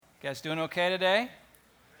You guys doing okay today?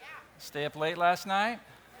 Yeah. Stay up late last night?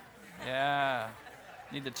 Yeah.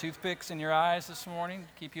 Need the toothpicks in your eyes this morning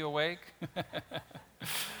to keep you awake?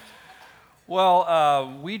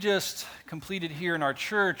 Well, we just completed here in our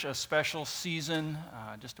church a special season,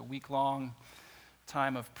 just a week-long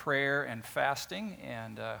time of prayer and fasting,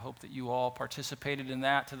 and I hope that you all participated in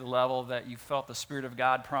that to the level that you felt the Spirit of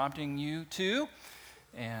God prompting you to,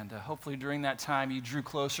 and hopefully during that time you drew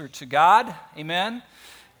closer to God, amen,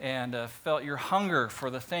 and felt your hunger for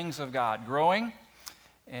the things of God growing,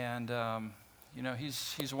 and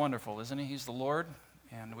He's wonderful, isn't He? He's the Lord,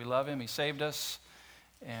 and we love Him. He saved us,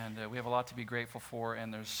 and we have a lot to be grateful for,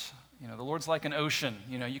 and there's, the Lord's like an ocean,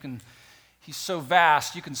 He's so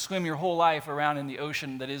vast, you can swim your whole life around in the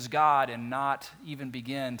ocean that is God and not even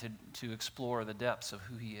begin to explore the depths of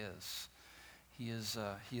who He is. He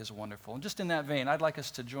is wonderful. And just in that vein, I'd like us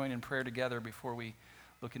to join in prayer together before we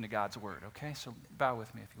look into God's Word, okay? So bow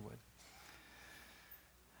with me if you would.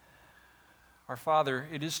 Our Father,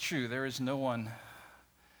 it is true, there is no one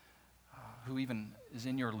who even is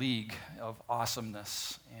in your league of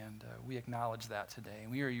awesomeness, and we acknowledge that today.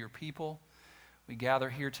 We are your people. We gather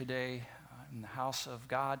here today in the house of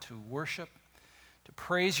God to worship, to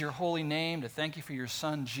praise your holy name, to thank you for your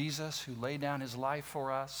Son, Jesus, who laid down his life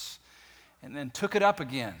for us and then took it up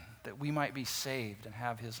again that we might be saved and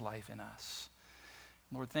have his life in us.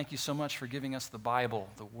 Lord, thank you so much for giving us the Bible,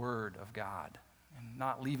 the Word of God, and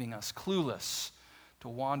not leaving us clueless to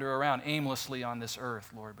wander around aimlessly on this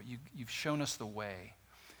earth, Lord, but you've shown us the way.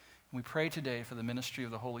 And we pray today for the ministry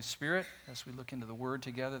of the Holy Spirit as we look into the Word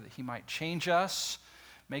together, that he might change us,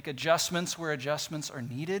 make adjustments where adjustments are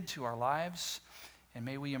needed to our lives, and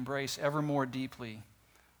may we embrace ever more deeply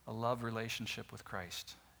a love relationship with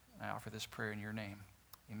Christ. I offer this prayer in your name.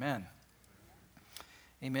 Amen.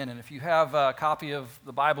 Amen. And if you have a copy of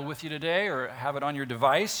the Bible with you today or have it on your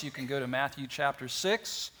device, you can go to Matthew chapter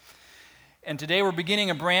 6. And today we're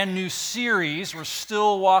beginning a brand new series. We're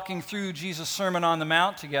still walking through Jesus' Sermon on the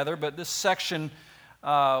Mount together, but this section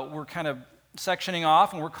we're kind of sectioning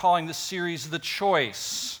off, and we're calling this series The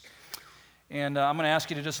Choice. And I'm going to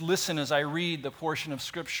ask you to just listen as I read the portion of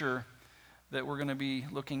Scripture that we're going to be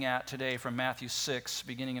looking at today from Matthew 6,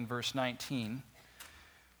 beginning in verse 19,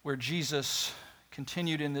 where Jesus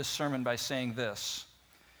continued in this sermon by saying this: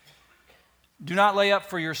 "Do not lay up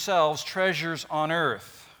for yourselves treasures on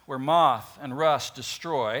earth, where moth and rust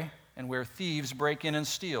destroy, and where thieves break in and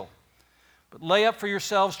steal. But lay up for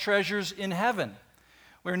yourselves treasures in heaven,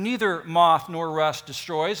 where neither moth nor rust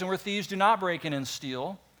destroys, and where thieves do not break in and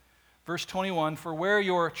steal." Verse 21, "For where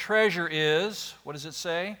your treasure is," what does it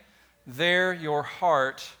say? "There your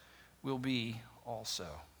heart will be also."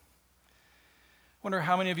 Wonder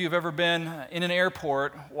how many of you have ever been in an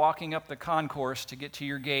airport walking up the concourse to get to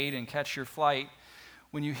your gate and catch your flight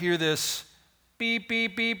when you hear this beep,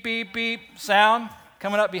 beep, beep, beep, beep sound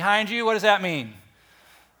coming up behind you. What does that mean?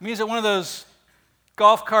 It means that one of those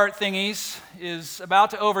golf cart thingies is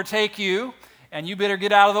about to overtake you, and you better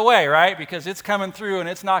get out of the way, right? Because it's coming through and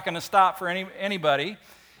it's not going to stop for anybody.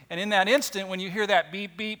 And in that instant, when you hear that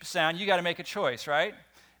beep, beep sound, you got to make a choice, right?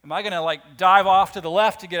 Am I going to dive off to the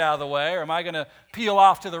left to get out of the way, or am I going to peel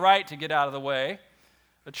off to the right to get out of the way?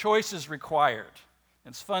 A choice is required.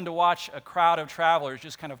 It's fun to watch a crowd of travelers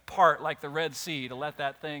just kind of part like the Red Sea to let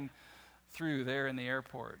that thing through there in the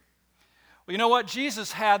airport. Well, you know what?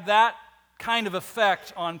 Jesus had that kind of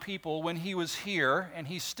effect on people when he was here, and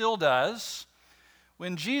he still does.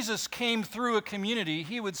 When Jesus came through a community,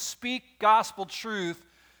 he would speak gospel truth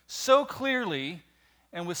so clearly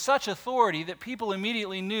and with such authority that people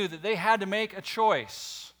immediately knew that they had to make a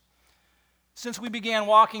choice. Since we began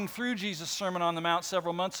walking through Jesus' Sermon on the Mount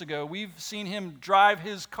several months ago, we've seen him drive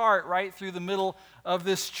his cart right through the middle of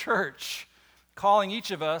this church, calling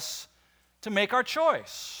each of us to make our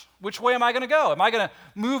choice. Which way am I going to go? Am I going to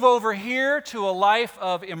move over here to a life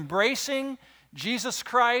of embracing Jesus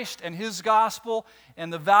Christ and his gospel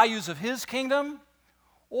and the values of his kingdom?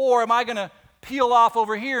 Or am I going to peel off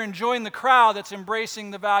over here and join the crowd that's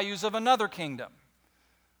embracing the values of another kingdom,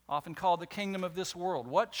 often called the kingdom of this world?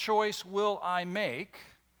 What choice will I make?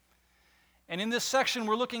 And in this section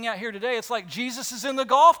we're looking at here today, it's like Jesus is in the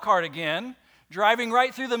golf cart again, driving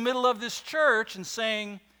right through the middle of this church and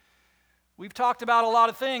saying, we've talked about a lot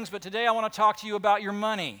of things, but today I want to talk to you about your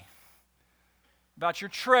money, about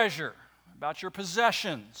your treasure, about your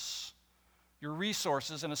possessions, your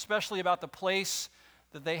resources, and especially about the place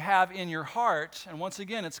that they have in your heart. And once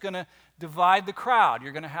again, it's going to divide the crowd.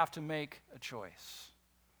 You're going to have to make a choice.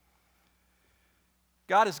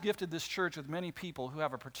 God has gifted this church with many people who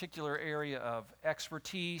have a particular area of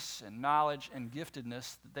expertise and knowledge and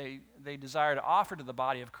giftedness that they desire to offer to the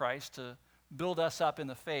body of Christ to build us up in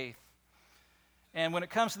the faith. And when it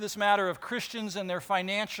comes to this matter of Christians and their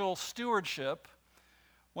financial stewardship,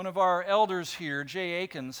 one of our elders here, Jay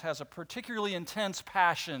Akins, has a particularly intense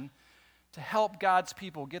passion to help God's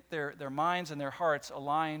people get their minds and their hearts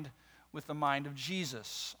aligned with the mind of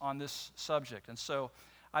Jesus on this subject. And so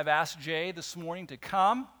I've asked Jay this morning to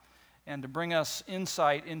come and to bring us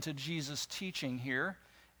insight into Jesus' teaching here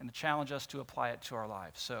and to challenge us to apply it to our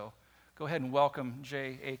lives. So go ahead and welcome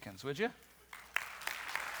Jay Akins, would you?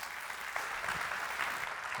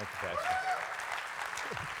 Thank you, Pastor.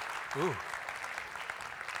 Ooh.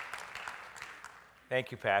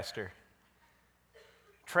 Thank you, Pastor.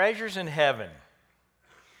 Treasures in heaven.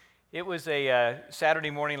 It was a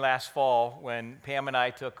Saturday morning last fall when Pam and I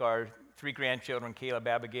took our 3 grandchildren, Caleb,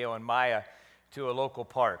 Abigail, and Maya, to a local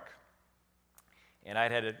park. And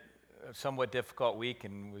I'd had a somewhat difficult week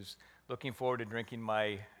and was looking forward to drinking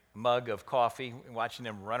my mug of coffee and watching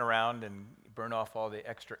them run around and burn off all the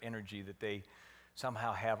extra energy that they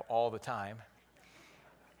somehow have all the time.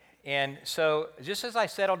 And so just as I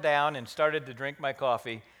settled down and started to drink my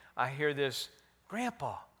coffee, I hear this,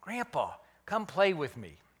 Grandpa, come play with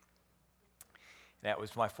me. That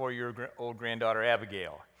was my 4-year-old granddaughter,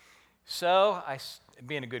 Abigail. So,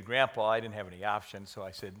 being a good grandpa, I didn't have any options, so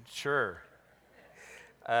I said, sure.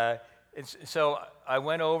 So I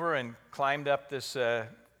went over and climbed up this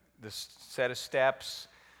set of steps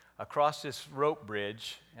across this rope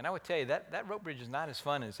bridge, and I would tell you, that rope bridge is not as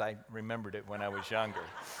fun as I remembered it when I was younger.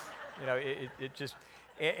 You know, it just,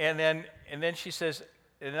 and then she says,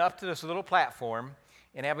 and up to this little platform,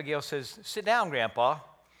 and Abigail says, sit down, Grandpa.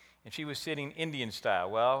 And she was sitting Indian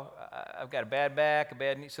style. Well, I've got a bad back, a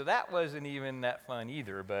bad knee, so that wasn't even that fun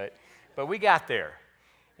either, but we got there.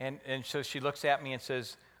 And so she looks at me and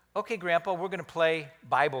says, okay, Grandpa, we're going to play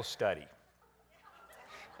Bible study.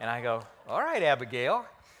 And I go, all right, Abigail,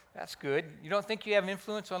 that's good. You don't think you have an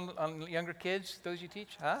influence on younger kids, those you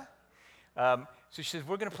teach, huh? So she says,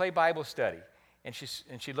 we're going to play Bible study. And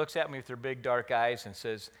she looks at me with her big dark eyes and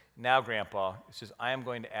says, now, Grandpa, she says, I am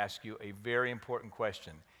going to ask you a very important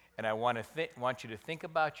question. And I want you to think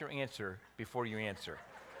about your answer before you answer.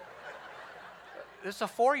 This is a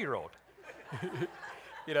 4-year-old.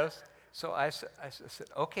 You know, so I said,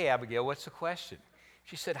 okay, Abigail, what's the question?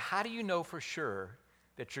 She said, how do you know for sure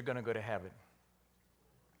that you're going to go to heaven?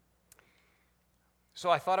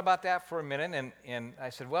 So I thought about that for a minute, and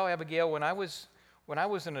I said, well, Abigail, when I was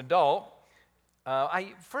an adult,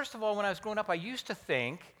 first of all, when I was growing up, I used to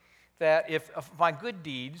think that if my good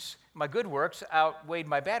deeds, my good works outweighed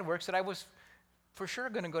my bad works, that I was for sure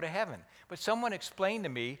going to go to heaven. But someone explained to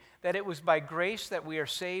me that it was by grace that we are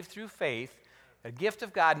saved through faith, a gift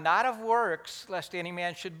of God, not of works, lest any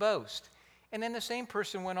man should boast. And then the same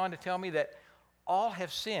person went on to tell me that all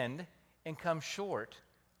have sinned and come short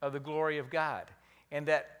of the glory of God, and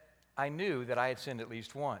that I knew that I had sinned at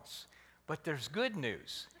least once. But there's good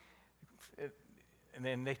news. And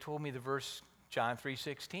then they told me the verse, John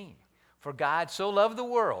 3:16. For God so loved the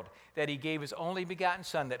world that he gave his only begotten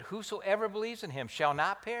Son, that whosoever believes in him shall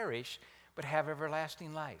not perish, but have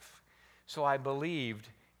everlasting life. So I believed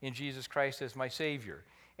in Jesus Christ as my Savior.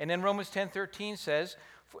 And then Romans 10:13 says,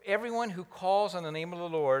 for everyone who calls on the name of the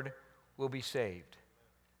Lord will be saved.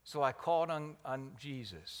 So I called on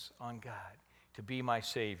Jesus, on God, to be my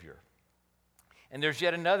Savior. And there's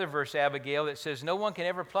yet another verse, Abigail, that says, no one can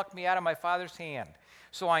ever pluck me out of my Father's hand.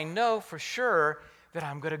 So I know for sure that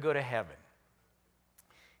I'm going to go to heaven.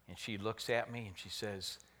 And she looks at me and she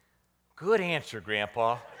says, good answer,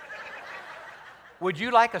 Grandpa. Would you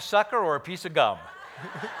like a sucker or a piece of gum?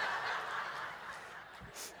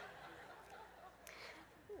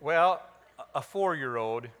 Well, a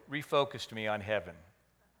 4-year-old refocused me on heaven.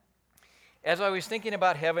 As I was thinking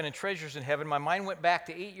about heaven and treasures in heaven, my mind went back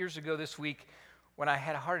to 8 years ago this week when I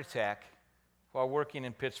had a heart attack while working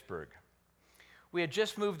in Pittsburgh. We had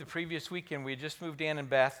just moved the previous weekend. We had just moved Ann and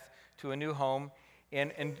Beth to a new home.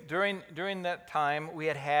 And during that time, we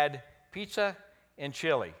had had pizza and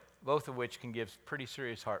chili, both of which can give pretty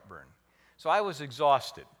serious heartburn. So I was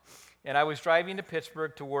exhausted. And I was driving to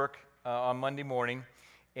Pittsburgh to work on Monday morning,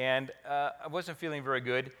 and I wasn't feeling very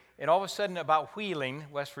good. And all of a sudden, about Wheeling,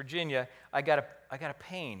 West Virginia, I got a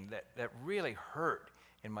pain that really hurt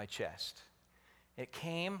in my chest. It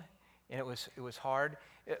came, and it was hard,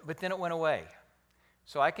 but then it went away.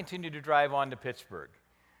 So I continued to drive on to Pittsburgh.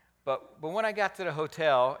 But when I got to the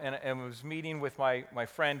hotel and was meeting with my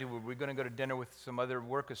friend, who we were going to go to dinner with some other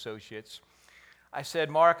work associates, I said,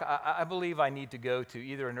 Mark, I believe I need to go to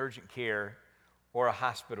either an urgent care or a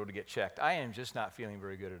hospital to get checked. I am just not feeling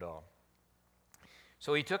very good at all.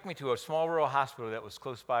 So he took me to a small rural hospital that was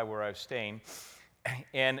close by where I was staying.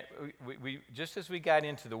 And we just as we got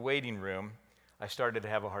into the waiting room, I started to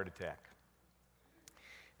have a heart attack.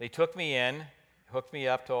 They took me in, hooked me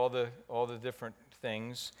up to all the different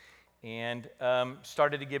things, and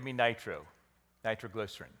started to give me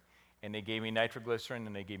nitroglycerin. And they gave me nitroglycerin,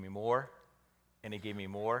 and they gave me more, and they gave me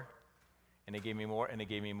more, and they gave me more, and they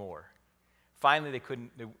gave me more. Finally,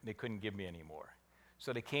 they couldn't give me any more.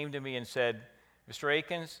 So they came to me and said, Mr.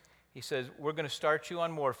 Akins, he says, we're going to start you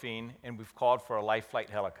on morphine, and we've called for a life flight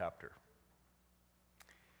helicopter.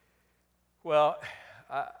 Well,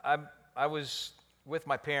 I was with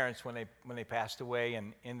my parents when they passed away,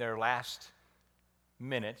 and in their last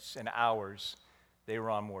minutes and hours, they were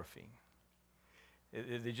on morphine.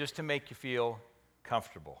 Just to make you feel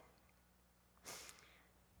comfortable.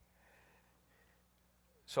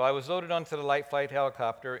 So I was loaded onto the light flight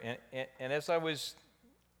helicopter, and as I was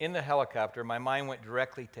in the helicopter, my mind went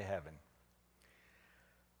directly to heaven.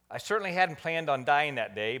 I certainly hadn't planned on dying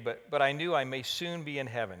that day, but I knew I may soon be in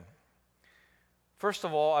heaven. First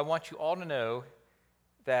of all, I want you all to know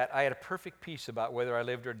that I had a perfect peace about whether I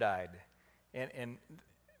lived or died. And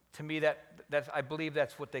to me, I believe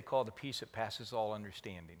that's what they call the peace that passes all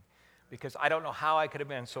understanding. Because I don't know how I could have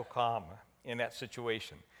been so calm in that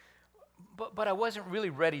situation. But I wasn't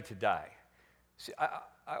really ready to die. See,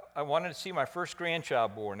 I wanted to see my first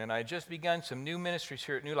grandchild born, and I had just begun some new ministries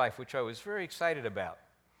here at New Life, which I was very excited about.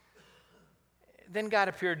 Then God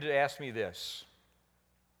appeared to ask me this: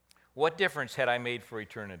 what difference had I made for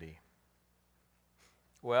eternity?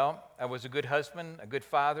 Well, I was a good husband, a good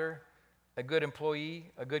father, a good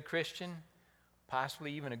employee, a good Christian,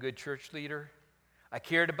 possibly even a good church leader. I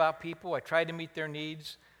cared about people. I tried to meet their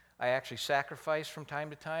needs. I actually sacrificed from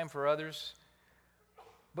time to time for others.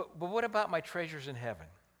 But what about my treasures in heaven?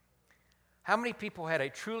 How many people had I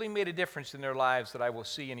truly made a difference in their lives that I will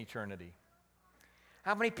see in eternity?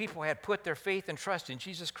 How many people had put their faith and trust in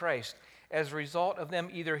Jesus Christ as a result of them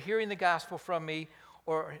either hearing the gospel from me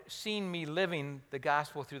or seeing me living the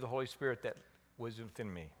gospel through the Holy Spirit that was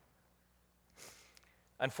within me?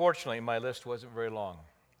 Unfortunately, my list wasn't very long.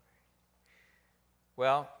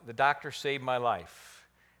 Well, the doctor saved my life.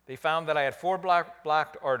 They found that I had 4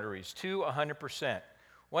 blocked arteries, 2 100%.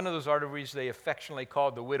 One of those arteries they affectionately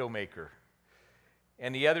called the widowmaker,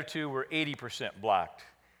 and the other 2 were 80% blocked.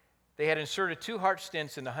 They had inserted 2 heart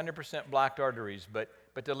stents in the 100% blocked arteries, but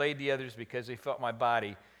delayed the others because they felt my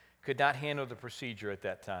body could not handle the procedure at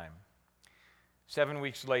that time. 7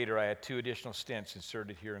 weeks later, I had 2 additional stents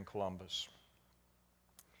inserted here in Columbus.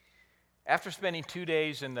 After spending 2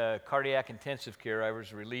 days in the cardiac intensive care, I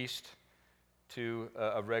was released to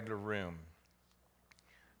a regular room.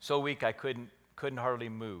 So weak I couldn't hardly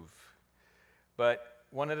move. But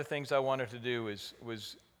one of the things I wanted to do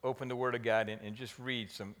was open the Word of God and just read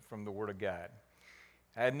some from the Word of God.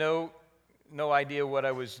 I had no idea what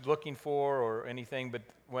I was looking for or anything, but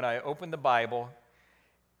when I opened the Bible,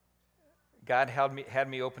 God had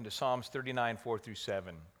me open to Psalms 39, 4-7.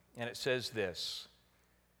 And it says this: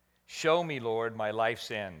 show me, Lord, my life's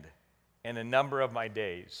end and the number of my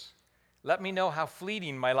days. Let me know how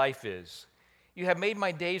fleeting my life is. You have made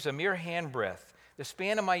my days a mere handbreadth. The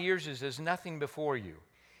span of my years is as nothing before you.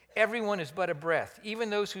 Everyone is but a breath,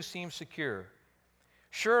 even those who seem secure.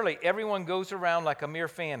 Surely everyone goes around like a mere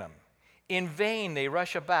phantom. In vain they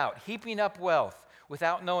rush about, heaping up wealth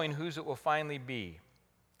without knowing whose it will finally be.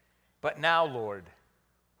 But now, Lord,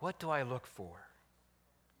 what do I look for?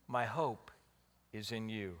 My hope is in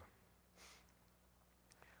you.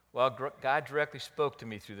 Well, God directly spoke to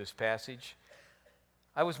me through this passage.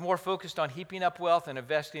 I was more focused on heaping up wealth and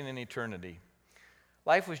investing in eternity.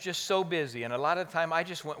 Life was just so busy, and a lot of the time I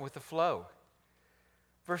just went with the flow.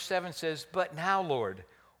 Verse 7 says, but now, Lord,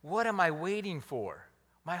 what am I waiting for?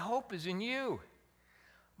 My hope is in you.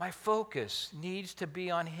 My focus needs to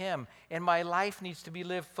be on Him, and my life needs to be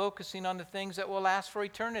lived focusing on the things that will last for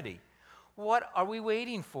eternity. What are we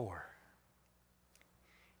waiting for?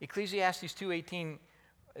 Ecclesiastes 2:18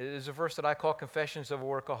 is a verse that I call Confessions of a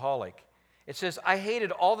Workaholic. It says, I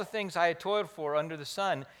hated all the things I had toiled for under the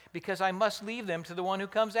sun because I must leave them to the one who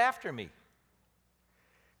comes after me.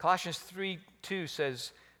 Colossians 3:2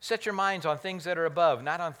 says, set your minds on things that are above,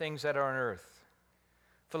 not on things that are on earth.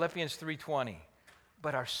 Philippians 3:20,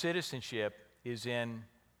 but our citizenship is in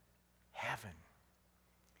heaven.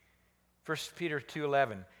 1 Peter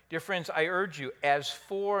 2:11, dear friends, I urge you as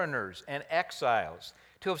foreigners and exiles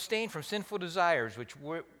to abstain from sinful desires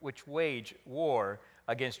which wage war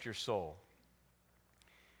against your soul.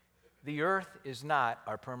 The earth is not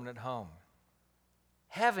our permanent home.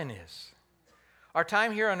 Heaven is. Our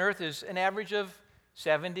time here on earth is an average of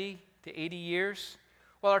 70 to 80 years,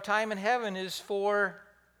 while our time in heaven is for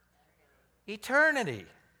eternity.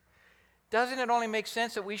 Doesn't it only make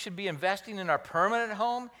sense that we should be investing in our permanent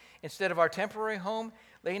home instead of our temporary home,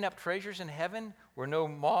 laying up treasures in heaven where no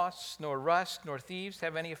moss, nor rust, nor thieves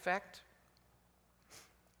have any effect?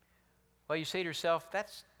 Well, you say to yourself,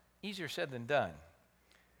 that's easier said than done.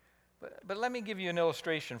 But let me give you an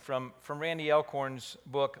illustration from Randy Alcorn's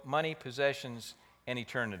book, Money, Possessions, and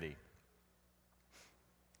Eternity.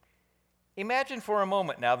 Imagine for a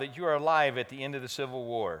moment now that you are alive at the end of the Civil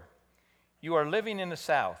War. You are living in the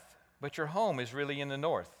South, but your home is really in the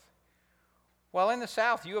North. While in the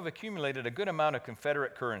South, you have accumulated a good amount of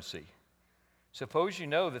Confederate currency. Suppose you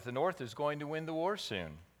know that the North is going to win the war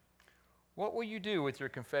soon. What will you do with your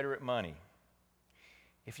Confederate money?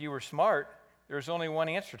 If you were smart, there's only one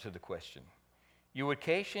answer to the question. You would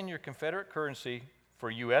cash in your Confederate currency for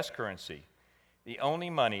U.S. currency, the only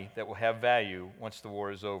money that will have value once the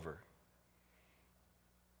war is over.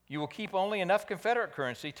 You will keep only enough Confederate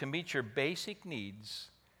currency to meet your basic needs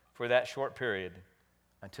for that short period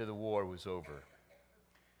until the war was over.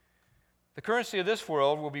 The currency of this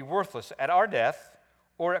world will be worthless at our death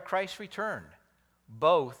or at Christ's return,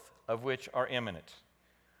 both of which are imminent.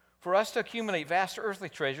 For us to accumulate vast earthly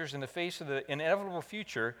treasures in the face of the inevitable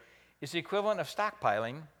future is the equivalent of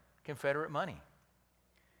stockpiling Confederate money.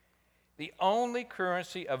 The only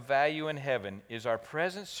currency of value in heaven is our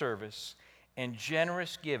present service and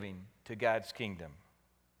generous giving to God's kingdom.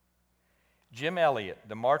 Jim Elliot,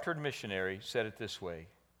 the martyred missionary, said it this way: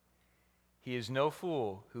 "He is no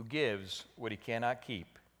fool who gives what he cannot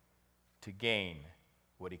keep to gain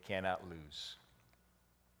what he cannot lose."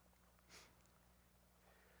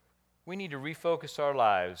 We need to refocus our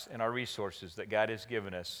lives and our resources that God has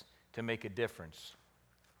given us to make a difference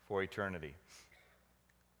for eternity.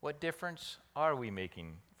 What difference are we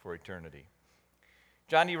making for eternity?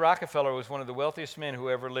 John D. Rockefeller was one of the wealthiest men who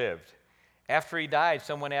ever lived. After he died,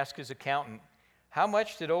 someone asked his accountant, "How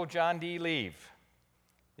much did old John D. leave?"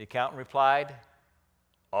 The accountant replied,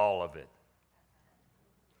 "All of it."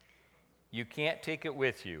 You can't take it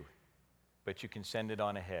with you, but you can send it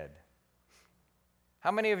on ahead.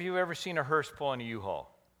 How many of you have ever seen a hearse pulling a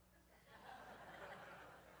U-Haul?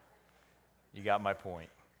 You got my point.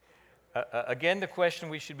 Again, the question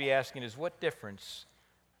we should be asking is, what difference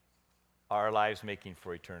are our lives making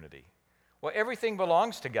for eternity? Well, everything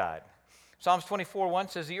belongs to God. Psalms 24:1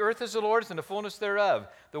 says, "The earth is the Lord's and the fullness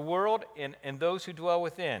thereof, the world and those who dwell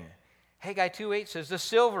within." Haggai 2:8 says, "The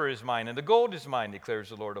silver is mine and the gold is mine, declares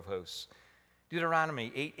the Lord of hosts."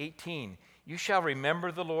 Deuteronomy 8:18, "You shall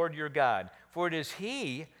remember the Lord your God, for it is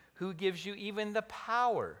He who gives you even the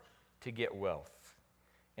power to get wealth."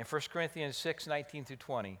 In 1 Corinthians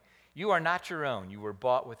 6:19-20, "You are not your own, you were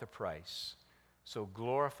bought with a price. So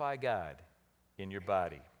glorify God in your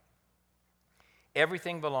body."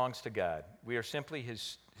 Everything belongs to God. We are simply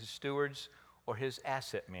His stewards or His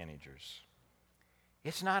asset managers.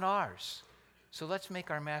 It's not ours. So let's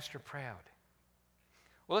make our Master proud.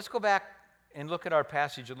 Well, let's go back and look at our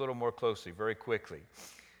passage a little more closely, very quickly.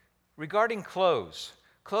 Regarding clothes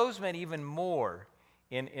meant even more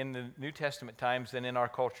in the New Testament times than in our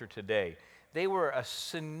culture today. They were a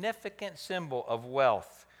significant symbol of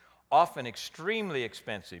wealth, often extremely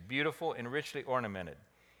expensive, beautiful, and richly ornamented.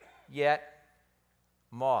 Yet,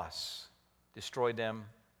 moss destroyed them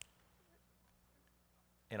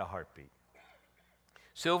in a heartbeat.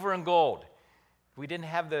 Silver and gold, we didn't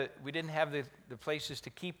have the places to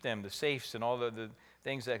keep them, the safes and all the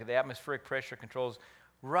things that the atmospheric pressure controls.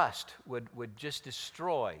 Rust would just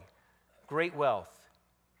destroy great wealth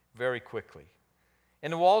very quickly.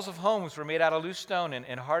 And the walls of homes were made out of loose stone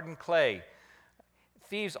and hardened clay.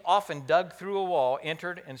 Thieves often dug through a wall,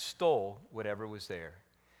 entered, and stole whatever was there.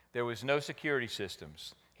 There was no security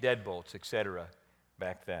systems, deadbolts, etc.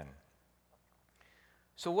 back then.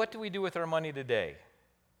 So what do we do with our money today?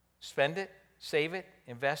 Spend it? Save it?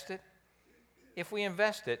 Invest it? If we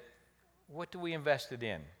invest it, what do we invest it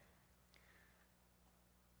in?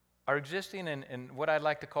 Our existing and what I'd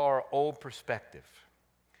like to call our old perspective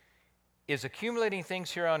is accumulating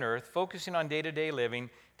things here on earth, focusing on day-to-day living,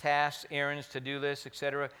 tasks, errands, to-do lists,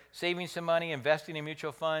 etc., saving some money, investing in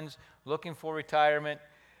mutual funds, looking for retirement,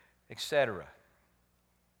 etc.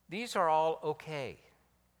 These are all okay,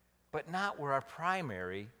 but not where our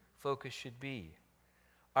primary focus should be.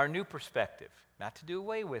 Our new perspective, not to do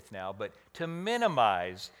away with now, but to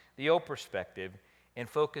minimize the old perspective and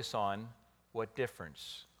focus on what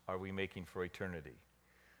difference are we making for eternity.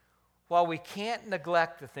 While we can't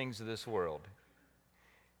neglect the things of this world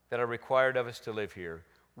that are required of us to live here,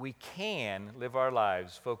 we can live our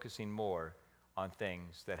lives focusing more on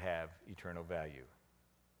things that have eternal value.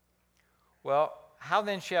 Well, how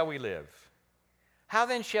then shall we live? How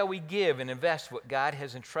then shall we give and invest what God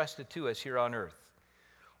has entrusted to us here on earth?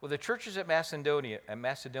 Well, the churches at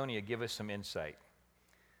Macedonia give us some insight.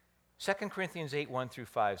 2 Corinthians 8, 1 through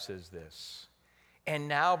 5 says this, "And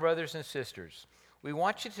now, brothers and sisters, we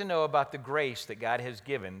want you to know about the grace that God has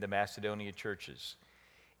given the Macedonia churches.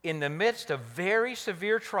 In the midst of very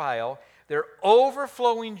severe trial, their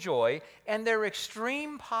overflowing joy and their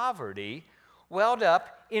extreme poverty welled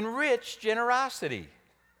up in rich generosity.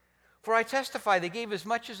 For I testify they gave as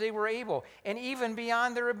much as they were able, and even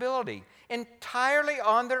beyond their ability. Entirely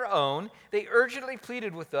on their own, they urgently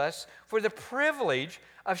pleaded with us for the privilege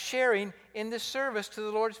of sharing in this service to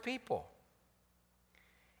the Lord's people.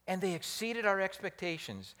 And they exceeded our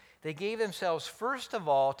expectations. They gave themselves first of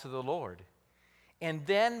all to the Lord, and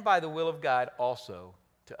then by the will of God also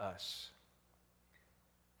to us."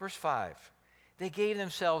 Verse 5, "They gave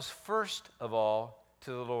themselves first of all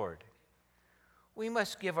to the Lord." We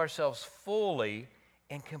must give ourselves fully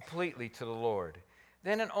and completely to the Lord.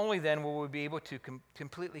 Then and only then will we be able to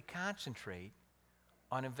completely concentrate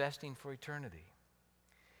on investing for eternity.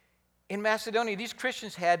 In Macedonia, these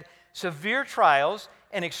Christians had severe trials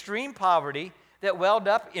and extreme poverty that welled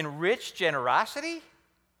up in rich generosity.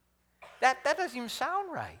 That doesn't even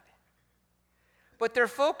sound right. But their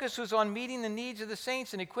focus was on meeting the needs of the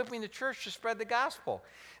saints and equipping the church to spread the gospel.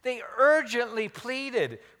 They urgently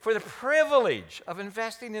pleaded for the privilege of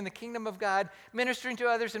investing in the kingdom of God, ministering to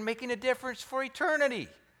others, and making a difference for eternity.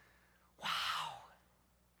 Wow.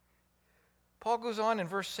 Paul goes on in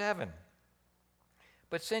verse 7.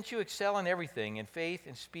 "But since you excel in everything, in faith,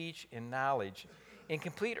 in speech, in knowledge, in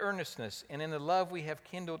complete earnestness, and in the love we have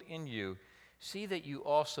kindled in you, see that you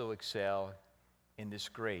also excel in this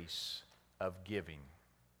grace of giving."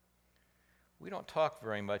 We don't talk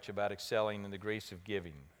very much about excelling in the grace of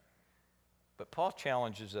giving, but Paul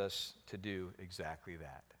challenges us to do exactly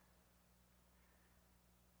that.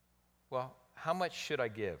 Well, how much should I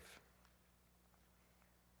give?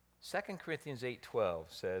 2 Corinthians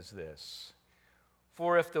 8:12 says this,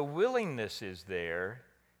 "For if the willingness is there,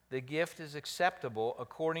 the gift is acceptable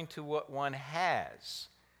according to what one has,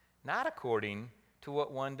 not according to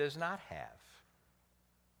what one does not have."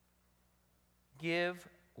 Give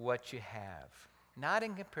what you have, not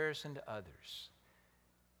in comparison to others.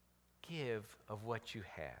 Give of what you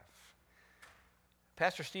have.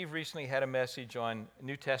 Pastor Steve recently had a message on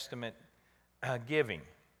New Testament giving,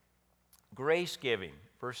 grace giving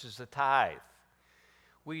versus the tithe.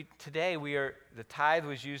 The tithe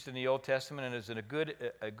was used in the Old Testament and is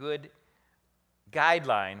a good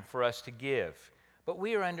guideline for us to give. But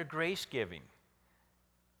we are under grace giving.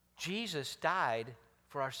 Jesus died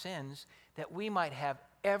for our sins that we might have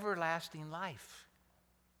everlasting life.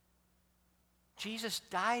 Jesus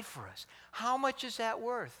died for us. How much is that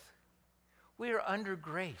worth? We are under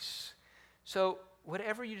grace. So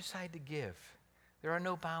whatever you decide to give, there are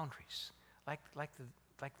no boundaries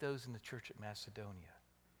like those in the church at Macedonia.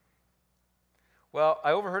 Well,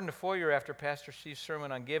 I overheard in the foyer after Pastor Steve's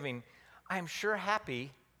sermon on giving, I am sure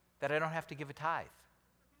happy that I don't have to give a tithe.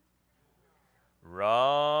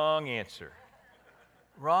 Wrong answer.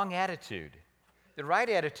 Wrong attitude. The right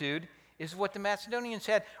attitude is what the Macedonians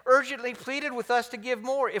had. Urgently pleaded with us to give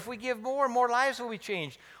more. If we give more, more lives will be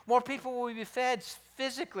changed. More people will be fed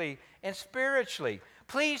physically and spiritually.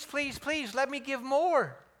 Please, please, please, let me give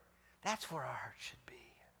more. That's where our heart should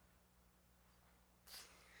be.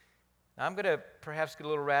 Now, I'm going to perhaps get a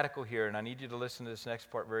little radical here, and I need you to listen to this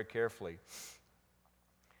next part very carefully.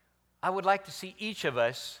 I would like to see each of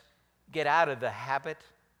us get out of the habit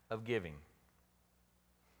of giving.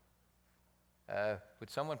 Would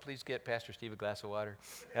someone please get Pastor Steve a glass of water?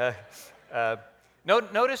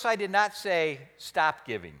 Notice I did not say stop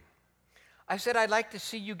giving. I said I'd like to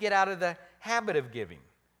see you get out of the habit of giving.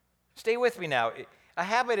 Stay with me now. A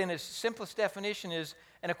habit in its simplest definition is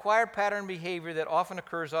an acquired pattern behavior that often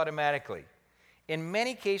occurs automatically. In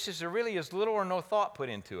many cases, there really is little or no thought put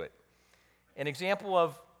into it. An example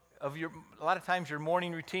of a lot of times your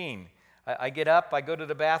morning routine. I get up, I go to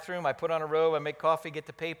the bathroom, I put on a robe, I make coffee, get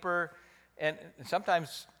the paper, and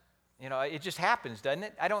sometimes, it just happens, doesn't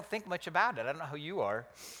it? I don't think much about it. I don't know how you are.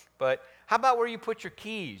 But how about where you put your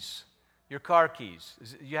keys, your car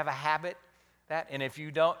keys? You have a habit that? And if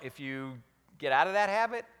you get out of that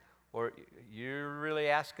habit, or you're really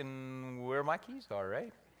asking where my keys are,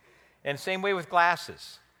 right? And same way with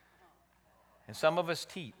glasses. And some of us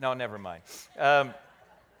teeth. No, never mind.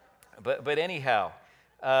 But anyhow,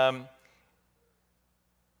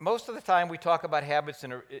 most of the time we talk about habits,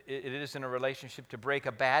 it is in a relationship to break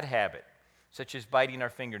a bad habit. such as biting our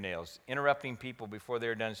fingernails, interrupting people before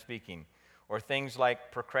they're done speaking, or things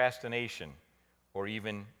like procrastination, or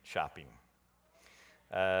even shopping.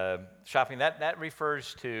 Shopping, that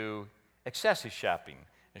refers to excessive shopping,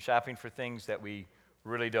 and shopping for things that we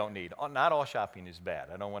really don't need. Not all shopping is bad.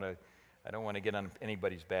 I don't want to get on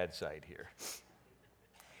anybody's bad side here.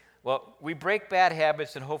 Well, we break bad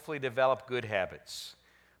habits and hopefully develop good habits.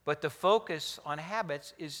 But the focus on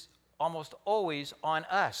habits is almost always on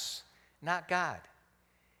us, not God.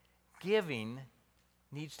 Giving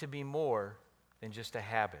needs to be more than just a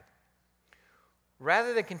habit.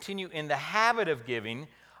 Rather than continue in the habit of giving,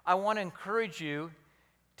 I want to encourage you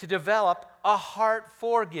to develop a heart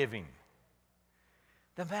for giving.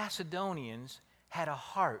 The Macedonians had a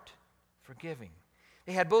heart for giving.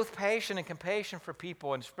 They had both passion and compassion for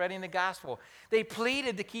people and spreading the gospel. They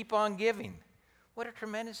pleaded to keep on giving. What a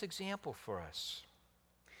tremendous example for us.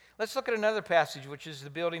 Let's look at another passage, which is the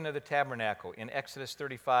building of the tabernacle in Exodus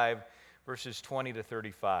 35, verses 20 to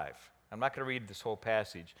 35. I'm not going to read this whole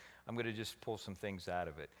passage. I'm going to just pull some things out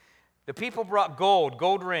of it. The people brought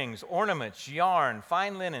gold rings, ornaments, yarn,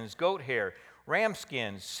 fine linens, goat hair, ram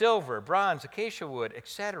skins, silver, bronze, acacia wood,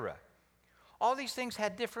 etc. All these things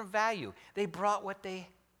had different value. They brought what they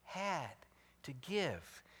had to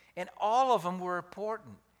give, and all of them were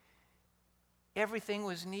important. Everything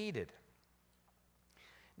was needed.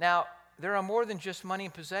 Now, there are more than just money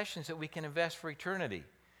and possessions that we can invest for eternity.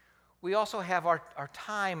 We also have our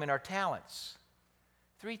time and our talents.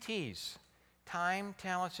 3 T's: time,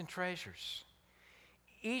 talents, and treasures.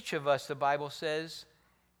 Each of us, the Bible says,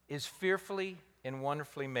 is fearfully and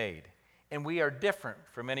wonderfully made, and we are different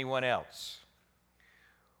from anyone else.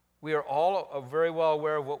 We are all very well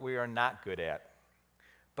aware of what we are not good at,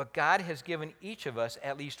 but God has given each of us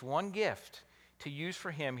at least one gift to use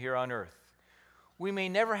for Him here on earth. We may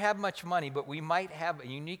never have much money, but we might have a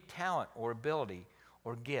unique talent or ability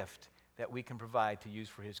or gift that we can provide to use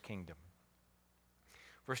for His kingdom.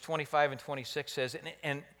 Verse 25 and 26 says,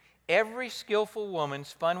 And every skillful woman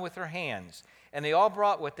spun with her hands, and they all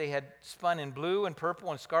brought what they had spun in blue and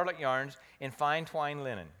purple and scarlet yarns in fine twined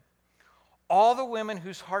linen. All the women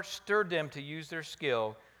whose hearts stirred them to use their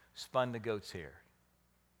skill spun the goat's hair.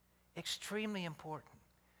 Extremely important.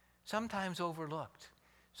 Sometimes overlooked.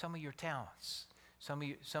 Some of your talents, some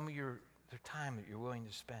of your time that you're willing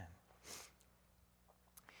to spend.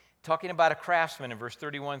 Talking about a craftsman in verse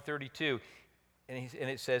 31, 32, and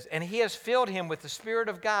it says, And He has filled him with the Spirit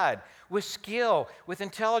of God, with skill, with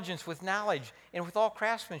intelligence, with knowledge, and with all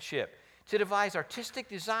craftsmanship, to devise artistic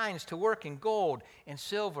designs to work in gold and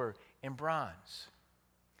silver and bronze.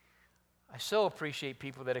 I so appreciate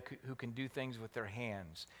people who can do things with their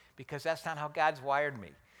hands, because that's not how God's wired me.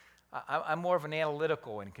 I'm more of an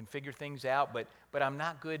analytical and can figure things out, but I'm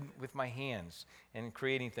not good with my hands and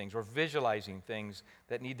creating things or visualizing things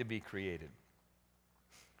that need to be created.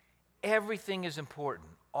 Everything is important,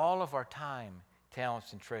 all of our time,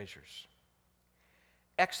 talents, and treasures.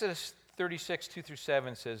 Exodus 36, 2 through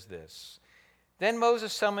 7 says this, Then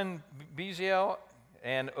Moses summoned Bezalel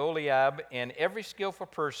and Oholiab and every skillful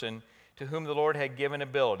person to whom the Lord had given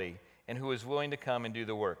ability and who was willing to come and do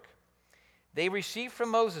the work. They received from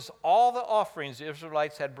Moses all the offerings the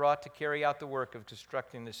Israelites had brought to carry out the work of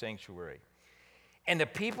constructing the sanctuary. And the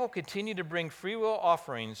people continued to bring freewill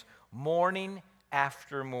offerings morning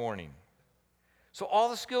after morning. So all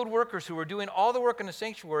the skilled workers who were doing all the work in the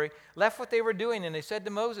sanctuary left what they were doing, and they said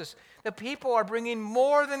to Moses, The people are bringing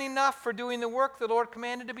more than enough for doing the work the Lord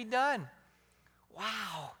commanded to be done.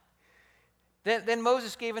 Wow. Then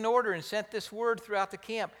Moses gave an order and sent this word throughout the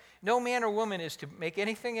camp. No man or woman is to make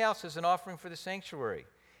anything else as an offering for the sanctuary.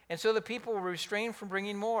 And so the people were restrained from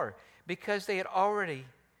bringing more because they had already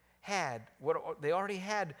had, what they already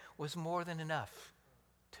had was more than enough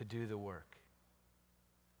to do the work.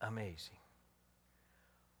 Amazing.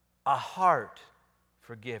 A heart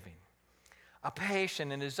for giving. A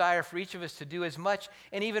passion and desire for each of us to do as much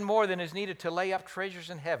and even more than is needed to lay up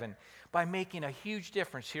treasures in heaven by making a huge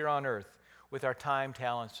difference here on earth with our time,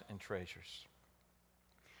 talents, and treasures.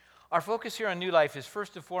 Our focus here on New Life is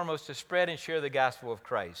first and foremost to spread and share the gospel of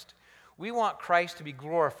Christ. We want Christ to be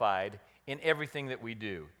glorified in everything that we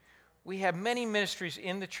do. We have many ministries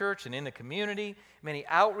in the church and in the community, many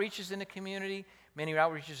outreaches in the community, many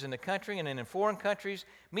outreaches in the country and in foreign countries,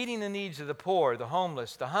 meeting the needs of the poor, the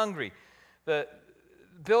homeless, the hungry, the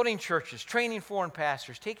building churches, training foreign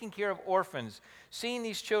pastors, taking care of orphans, seeing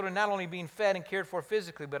these children not only being fed and cared for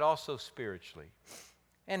physically, but also spiritually,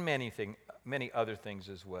 and many other things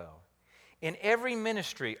as well. In every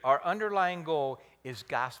ministry, our underlying goal is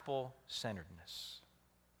gospel-centeredness.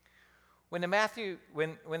 When the Matthew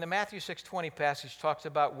 6:20 passage talks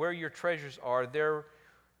about where your treasures are, there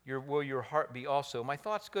will your heart be also. My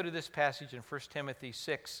thoughts go to this passage in 1 Timothy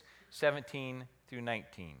 6:17 through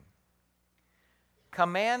 19.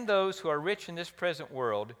 Command those who are rich in this present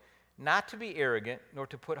world not to be arrogant, nor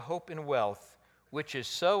to put hope in wealth, which is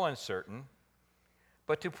so uncertain,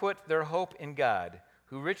 but to put their hope in God,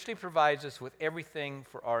 who richly provides us with everything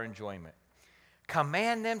for our enjoyment.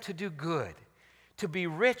 Command them to do good, to be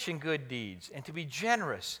rich in good deeds, and to be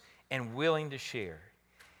generous and willing to share.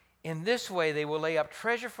 In this way, they will lay up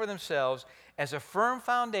treasure for themselves as a firm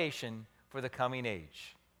foundation for the coming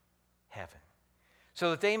age, heaven,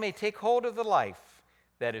 so that they may take hold of the life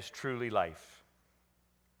that is truly life.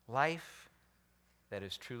 Life that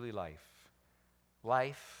is truly life.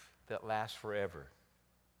 Life that lasts forever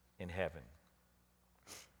in heaven.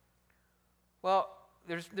 Well,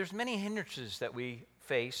 there's many hindrances that we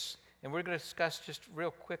face, and we're going to discuss just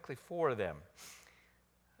real quickly 4 of them.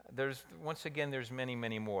 There's many,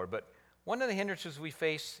 many more. But one of the hindrances we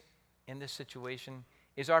face in this situation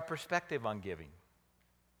is our perspective on giving.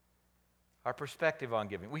 Our perspective on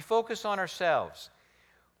giving. We focus on ourselves.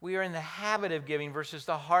 We are in the habit of giving versus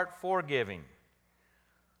the heart for giving.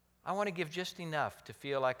 I want to give just enough to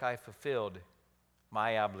feel like I fulfilled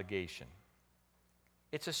my obligation.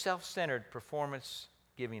 It's a self-centered,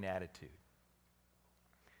 performance-giving attitude.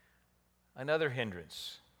 Another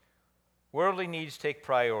hindrance. Worldly needs take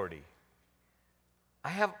priority. I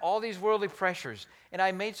have all these worldly pressures, and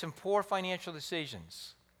I made some poor financial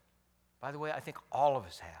decisions. By the way, I think all of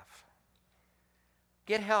us have.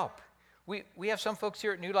 Get help. We have some folks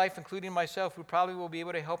here at New Life, including myself, who probably will be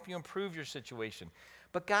able to help you improve your situation.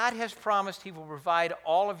 But God has promised He will provide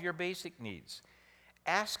all of your basic needs.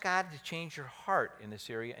 Ask God to change your heart in this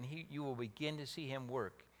area, and you will begin to see Him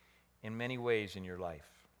work in many ways in your life.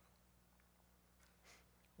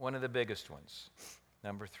 One of the biggest ones,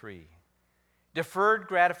 number 3, deferred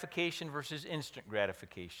gratification versus instant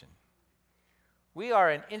gratification. We are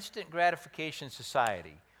an instant gratification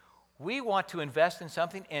society. We want to invest in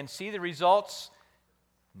something and see the results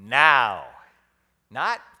now,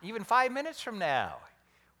 not even 5 minutes from now.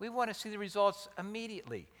 We want to see the results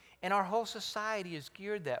immediately, and our whole society is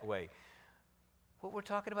geared that way. What we're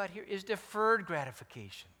talking about here is deferred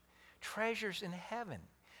gratification, treasures in heaven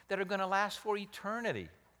that are going to last for eternity.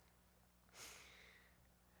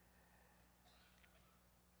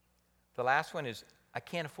 The last one is, I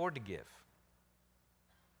can't afford to give.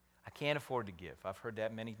 I can't afford to give. I've heard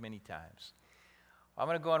that many, many times. I'm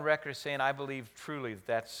going to go on record as saying I believe truly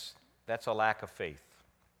that's a lack of faith.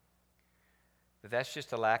 That's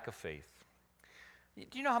just a lack of faith.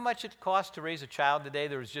 Do you know how much it costs to raise a child today?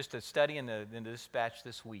 There was just a study in the Dispatch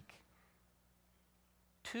this week.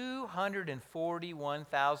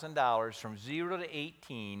 $241,000 from 0 to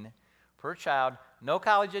 18 per child. No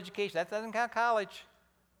college education. That doesn't count college.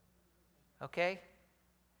 Okay?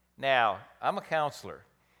 Now, I'm a counselor.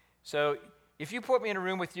 So if you put me in a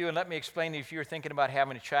room with you and let me explain to you if you're thinking about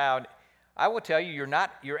having a child, I will tell you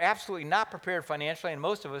you're absolutely not prepared financially, and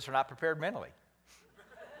most of us are not prepared mentally.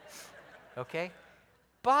 Okay?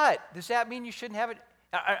 But does that mean you shouldn't have it?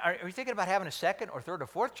 Are you thinking about having a second or third or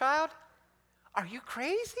fourth child? Are you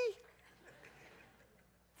crazy?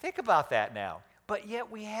 Think about that now. But yet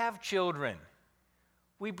we have children.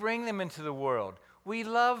 We bring them into the world. We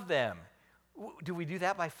love them. Do we do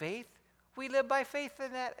that by faith? We live by faith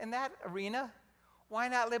in that arena. Why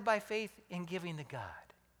not live by faith in giving to God?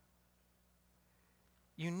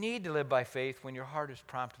 You need to live by faith when your heart is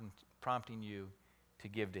prompting you to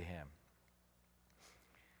give to Him.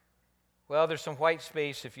 Well, there's some white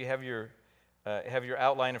space if you have your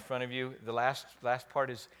outline in front of you. The last part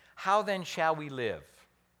is, how then shall we live?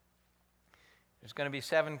 There's going to be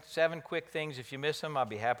seven quick things. If you miss them, I'll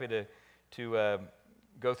be happy to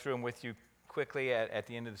go through them with you quickly at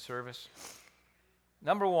the end of the service.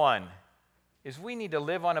 Number 1 is we need to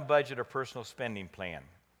live on a budget or personal spending plan.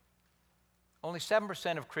 Only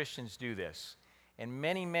 7% of Christians do this. And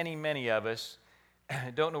many, many, many of us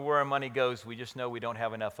don't know where our money goes. We just know we don't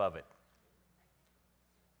have enough of it.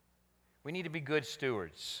 We need to be good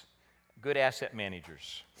stewards, good asset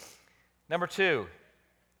managers. Number 2,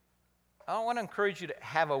 I want to encourage you to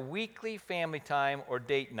have a weekly family time or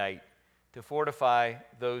date night to fortify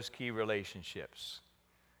those key relationships.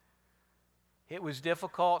 It was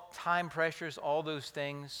difficult, time pressures, all those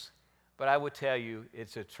things, but I would tell you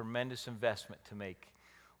it's a tremendous investment to make.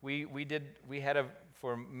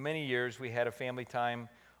 For many years, we had a family time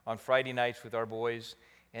on Friday nights with our boys,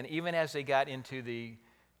 and even as they got into the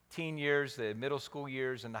teen years, the middle school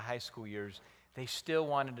years, and the high school years, they still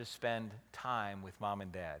wanted to spend time with mom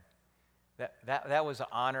and dad. That was an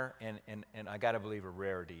honor and I got to believe a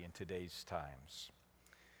rarity in today's times.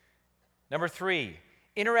 Number 3,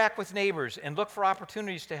 interact with neighbors and look for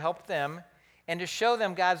opportunities to help them and to show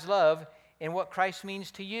them God's love and what Christ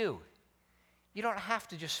means to you. You don't have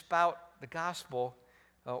to just spout the gospel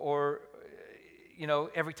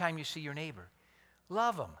every time you see your neighbor.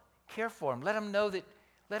 Love them, care for them, let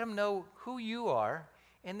them know who you are,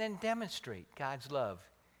 and then demonstrate God's love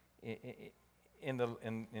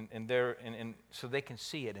so they can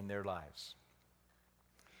see it in their lives.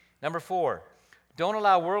 Number 4, don't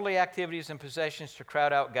allow worldly activities and possessions to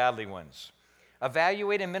crowd out godly ones.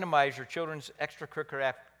 Evaluate and minimize your children's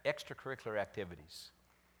extracurricular activities.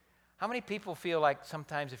 How many people feel like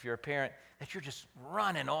sometimes if you're a parent that you're just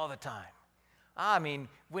running all the time? I mean,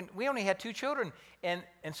 when we only had 2 children, and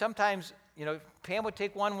sometimes, Pam would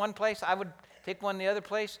take one place, I would take one the other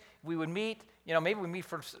place. We would meet, maybe we meet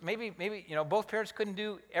for, maybe, both parents couldn't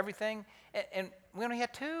do everything, and we only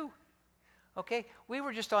had 2, okay? We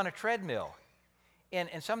were just on a treadmill,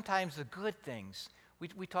 and sometimes the good things,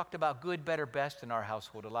 we talked about good, better, best in our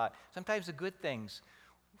household a lot. Sometimes the good things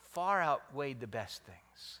far outweighed the best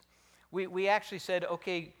things. We actually said,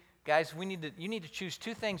 okay, guys, you need to choose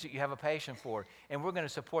 2 things that you have a passion for, and we're going to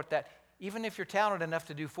support that. Even if you're talented enough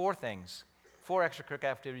to do 4 things, 4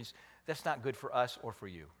 extracurricular activities, that's not good for us or for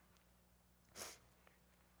you.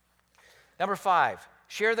 Number 5,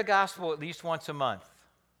 share the gospel at least once a month.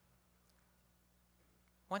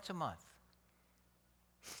 Once a month.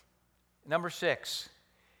 Number 6,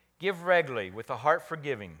 give regularly with a heart for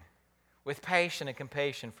giving, with passion and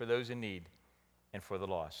compassion for those in need and for the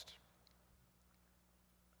lost.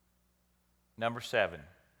 Number 7,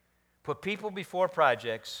 put people before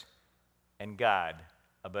projects and God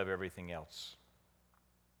above everything else.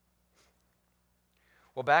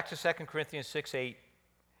 Well, back to 2 Corinthians 6, 8,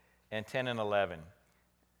 and 10 and 11.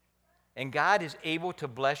 And God is able to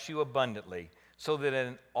bless you abundantly, so that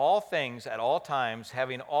in all things, at all times,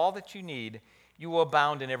 having all that you need, you will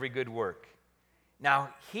abound in every good work.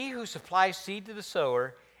 Now, he who supplies seed to the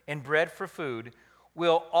sower and bread for food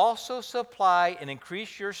will also supply and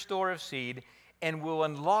increase your store of seed and will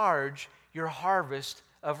enlarge your harvest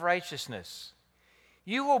of righteousness.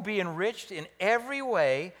 You will be enriched in every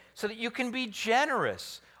way so that you can be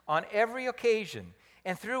generous on every occasion,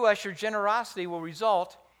 and through us your generosity will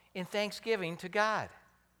result in thanksgiving to God.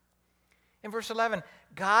 In verse 11,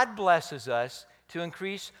 God blesses us to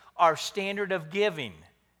increase our standard of giving,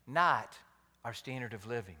 not our standard of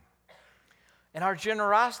living. And our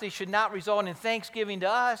generosity should not result in thanksgiving to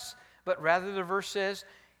us, but rather, the verse says,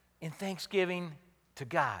 in thanksgiving to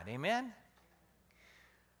God. Amen?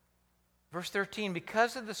 Verse 13,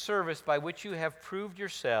 because of the service by which you have proved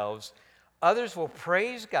yourselves, others will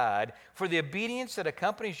praise God for the obedience that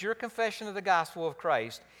accompanies your confession of the gospel of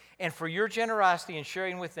Christ and for your generosity in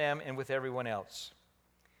sharing with them and with everyone else.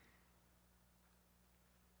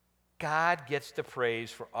 God gets the praise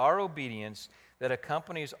for our obedience that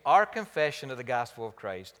accompanies our confession of the gospel of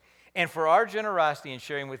Christ and for our generosity in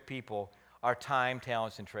sharing with people our time,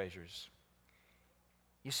 talents, and treasures.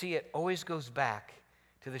 You see, it always goes back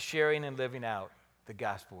to the sharing and living out the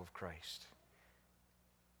gospel of Christ.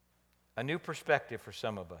 A new perspective for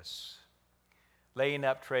some of us, laying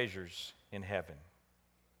up treasures in heaven.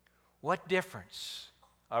 What difference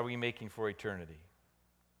are we making for eternity?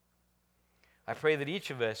 I pray that each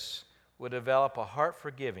of us will develop a heart for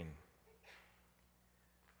giving.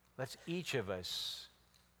 Let's each of us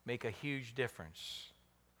make a huge difference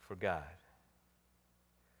for God.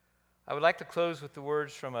 I would like to close with the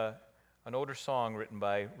words from an older song written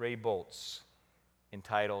by Ray Boltz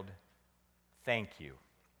entitled, Thank You.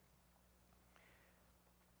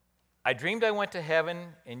 I dreamed I went to heaven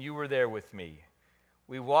and you were there with me.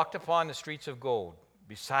 We walked upon the streets of gold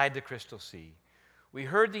beside the crystal sea. We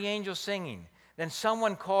heard the angels singing. Then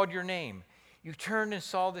someone called your name. You turned and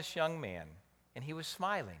saw this young man, and he was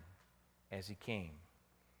smiling as he came.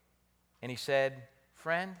 And he said,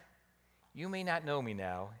 friend, you may not know me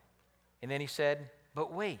now. And then he said,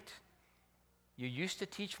 but wait. You used to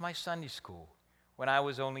teach my Sunday school when I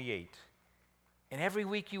was only 8. And every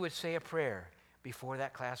week you would say a prayer before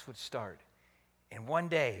that class would start. And one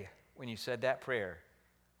day, when you said that prayer,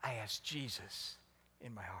 I asked Jesus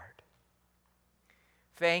in my heart.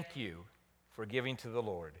 Thank you for giving to the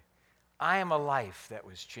Lord. I am a life that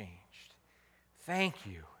was changed. Thank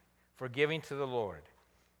you for giving to the Lord.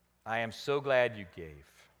 I am so glad you gave.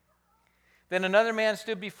 Then another man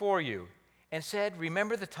stood before you and said,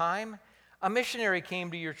 remember the time a missionary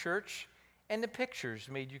came to your church and the pictures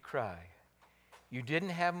made you cry. You didn't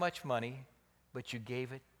have much money, but you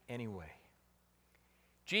gave it anyway.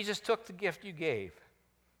 Jesus took the gift you gave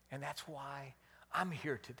And that's why I'm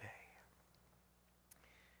here today.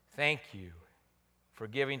 Thank you for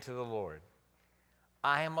giving to the Lord.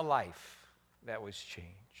 I am a life that was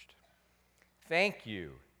changed. Thank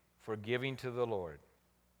you for giving to the Lord.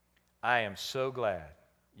 I am so glad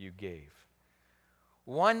you gave.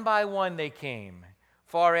 One by one they came,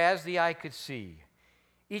 far as the eye could see,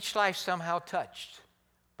 each life somehow touched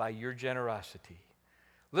by your generosity.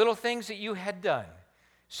 Little things that you had done,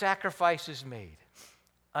 sacrifices made,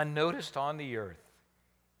 unnoticed on the earth,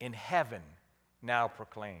 in heaven now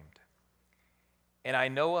proclaimed. And I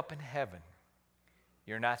know up in heaven,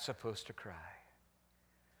 you're not supposed to cry,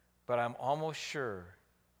 but I'm almost sure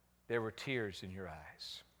there were tears in your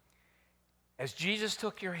eyes. As Jesus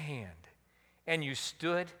took your hand and you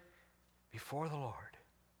stood before the Lord,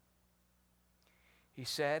 he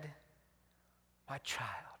said, my child,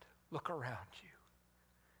 look around you.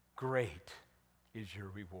 Great is your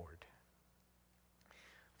reward.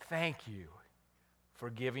 Thank you for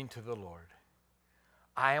giving to the Lord.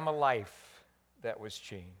 I am a life that was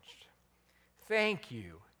changed. Thank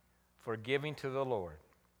you for giving to the Lord.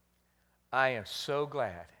 I am so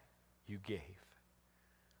glad you gave.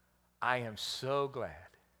 I am so glad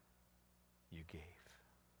you gave.